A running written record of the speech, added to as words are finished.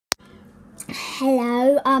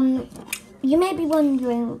Hello. You may be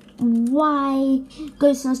wondering why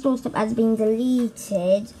Ghost on Doorstep has been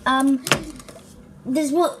deleted.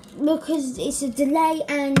 Because it's a delay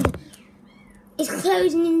and it's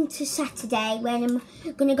closing into Saturday when I'm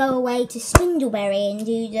gonna go away to Spindleberry and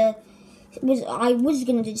do I was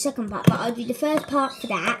gonna do the second part, but I'll do the first part for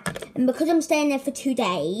that. And because I'm staying there for 2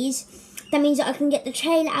 days, that means that I can get the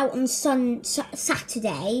trailer out on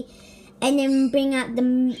Saturday, and then bring out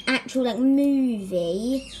the actual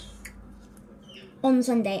movie on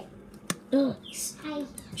Sunday.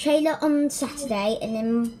 Trailer on Saturday, and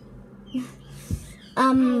then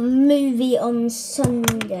movie on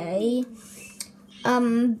Sunday.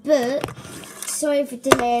 But sorry for the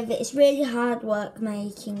delay of it. It's really hard work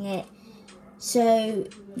making it. So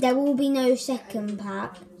there will be no second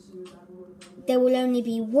part. There will only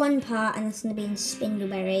be one part, and it's going to be in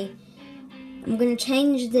Spindleberry. I'm going to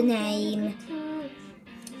change the name,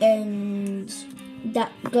 and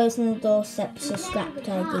that goes on the Doorstep's a scrapped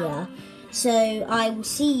idea. So I will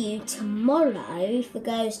see you tomorrow for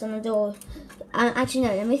Ghost on the Door. Actually,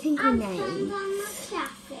 no, let me think of a name.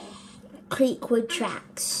 Creekwood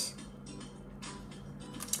Tracks.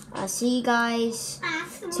 I'll see you guys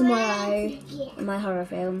tomorrow in my horror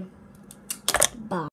film.